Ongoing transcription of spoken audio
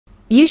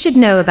You should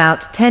know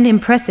about 10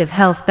 impressive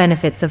health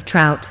benefits of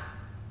trout.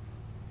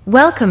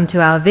 Welcome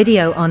to our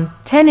video on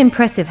 10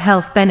 impressive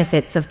health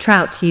benefits of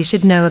trout you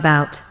should know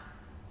about.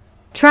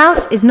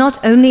 Trout is not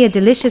only a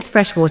delicious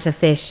freshwater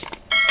fish,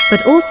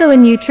 but also a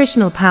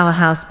nutritional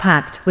powerhouse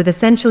packed with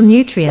essential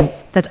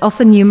nutrients that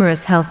offer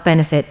numerous health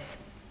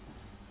benefits.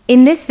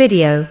 In this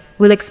video,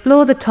 we'll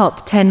explore the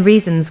top 10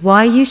 reasons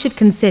why you should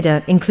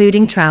consider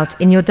including trout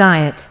in your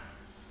diet.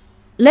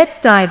 Let's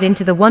dive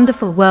into the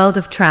wonderful world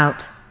of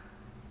trout.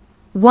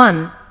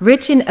 1.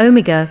 Rich in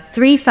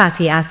omega-3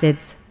 fatty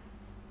acids.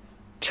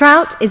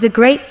 Trout is a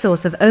great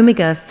source of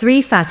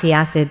omega-3 fatty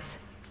acids.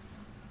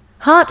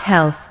 Heart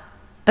health.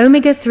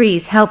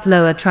 Omega-3s help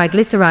lower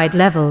triglyceride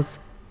levels,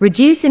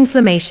 reduce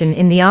inflammation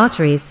in the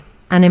arteries,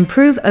 and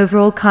improve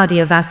overall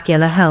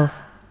cardiovascular health.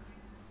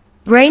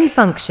 Brain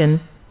function,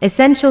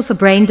 essential for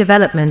brain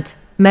development,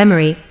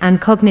 memory,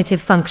 and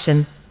cognitive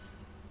function.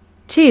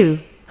 2.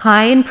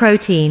 High in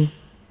protein.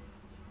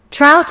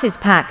 Trout is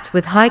packed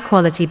with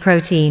high-quality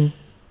protein.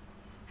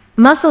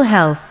 Muscle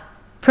health.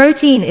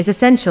 Protein is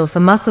essential for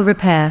muscle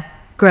repair,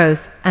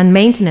 growth, and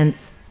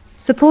maintenance,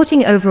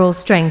 supporting overall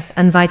strength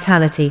and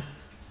vitality.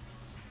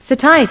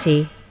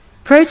 Satiety.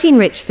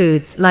 Protein-rich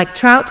foods like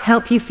trout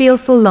help you feel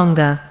full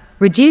longer,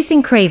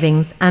 reducing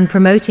cravings and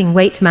promoting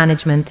weight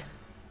management.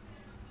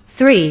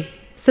 3.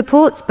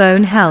 Supports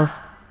bone health.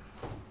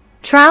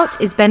 Trout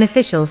is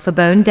beneficial for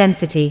bone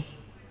density.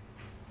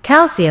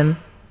 Calcium.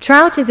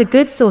 Trout is a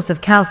good source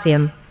of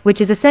calcium, which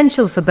is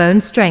essential for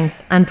bone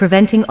strength and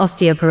preventing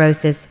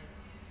osteoporosis.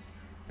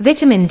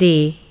 Vitamin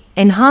D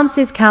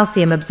enhances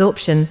calcium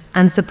absorption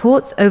and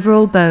supports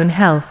overall bone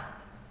health.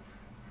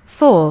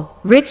 4.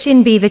 Rich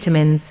in B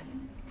vitamins.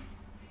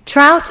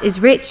 Trout is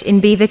rich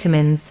in B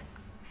vitamins.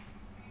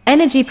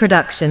 Energy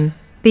production.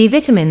 B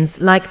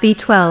vitamins like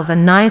B12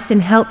 and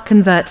niacin help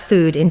convert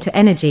food into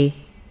energy,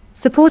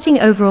 supporting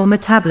overall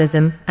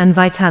metabolism and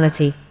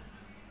vitality.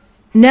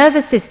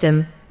 Nervous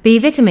system. B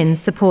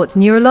vitamins support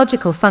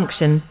neurological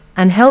function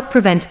and help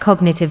prevent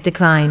cognitive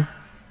decline.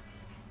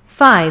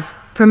 5.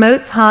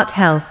 Promotes heart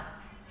health.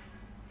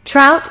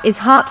 Trout is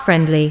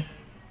heart-friendly.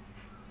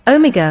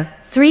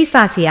 Omega-3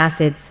 fatty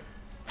acids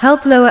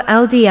help lower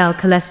LDL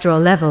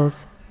cholesterol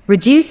levels,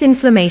 reduce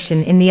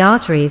inflammation in the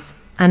arteries,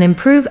 and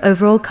improve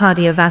overall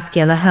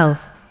cardiovascular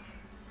health.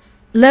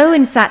 Low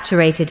in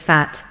saturated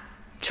fat.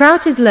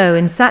 Trout is low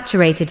in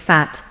saturated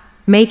fat,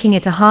 making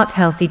it a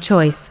heart-healthy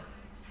choice.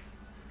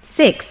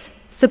 6.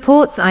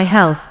 Supports eye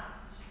health.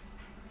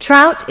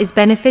 Trout is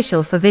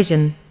beneficial for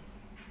vision.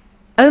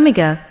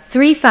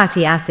 Omega-3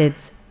 fatty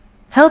acids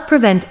help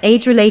prevent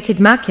age-related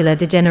macular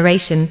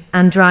degeneration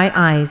and dry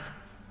eyes.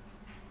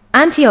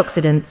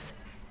 Antioxidants.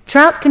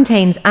 Trout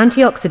contains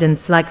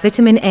antioxidants like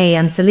vitamin A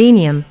and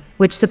selenium,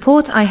 which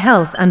support eye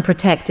health and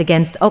protect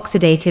against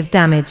oxidative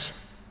damage.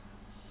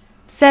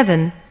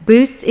 7.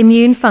 Boosts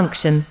immune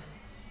function.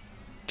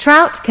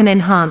 Trout can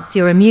enhance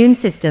your immune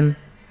system.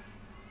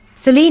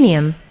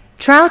 Selenium.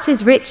 Trout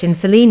is rich in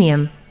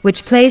selenium,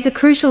 which plays a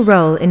crucial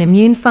role in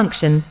immune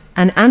function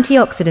and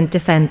antioxidant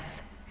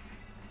defense.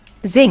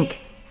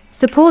 Zinc.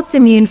 Supports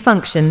immune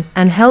function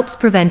and helps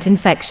prevent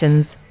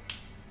infections.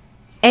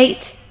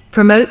 8.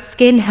 Promotes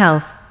skin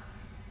health.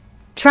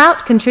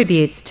 Trout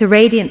contributes to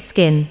radiant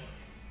skin.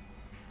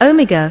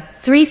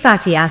 Omega-3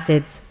 fatty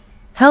acids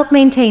help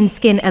maintain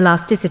skin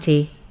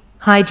elasticity,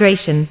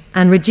 hydration,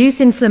 and reduce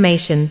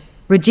inflammation,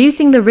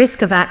 reducing the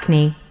risk of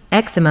acne,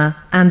 eczema,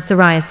 and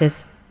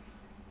psoriasis.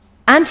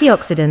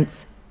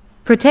 Antioxidants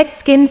protect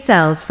skin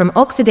cells from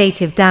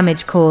oxidative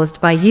damage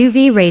caused by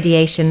UV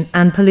radiation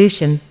and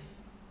pollution.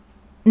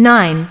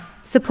 9.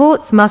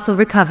 Supports muscle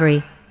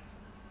recovery.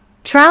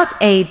 Trout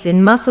aids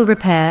in muscle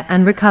repair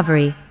and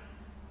recovery.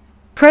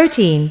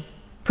 Protein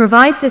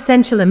provides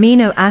essential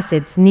amino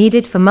acids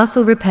needed for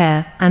muscle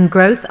repair and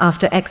growth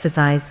after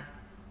exercise.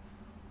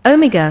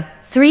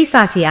 Omega-3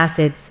 fatty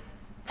acids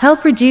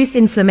help reduce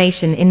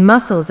inflammation in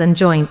muscles and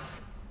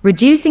joints,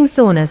 reducing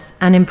soreness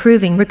and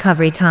improving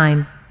recovery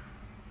time.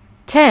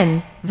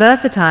 10.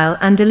 Versatile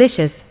and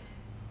delicious.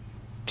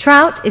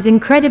 Trout is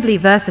incredibly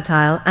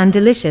versatile and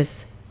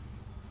delicious.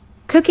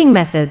 Cooking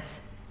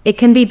methods. It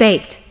can be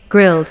baked,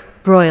 grilled,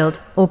 broiled,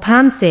 or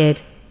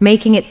pan-seared,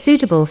 making it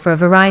suitable for a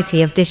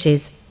variety of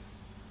dishes.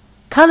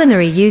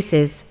 Culinary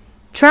uses.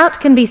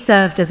 Trout can be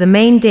served as a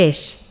main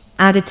dish,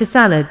 added to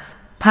salads,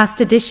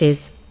 pasta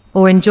dishes,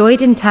 or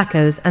enjoyed in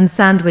tacos and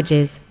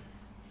sandwiches.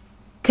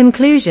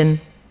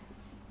 Conclusion.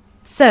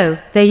 So,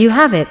 there you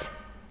have it,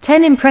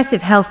 10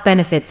 impressive health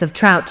benefits of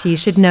trout you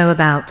should know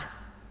about.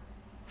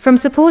 From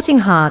supporting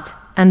heart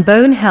and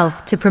bone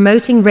health to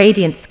promoting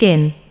radiant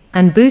skin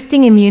and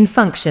boosting immune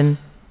function,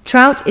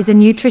 trout is a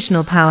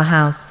nutritional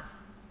powerhouse.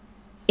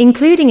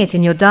 Including it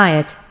in your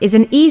diet is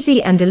an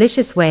easy and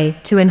delicious way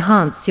to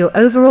enhance your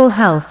overall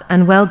health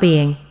and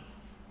well-being.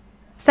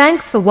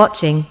 Thanks for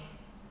watching.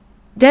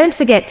 Don't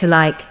forget to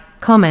like,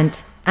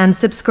 comment, and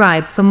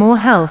subscribe for more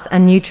health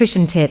and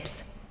nutrition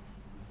tips.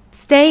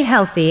 Stay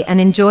healthy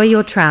and enjoy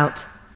your trout.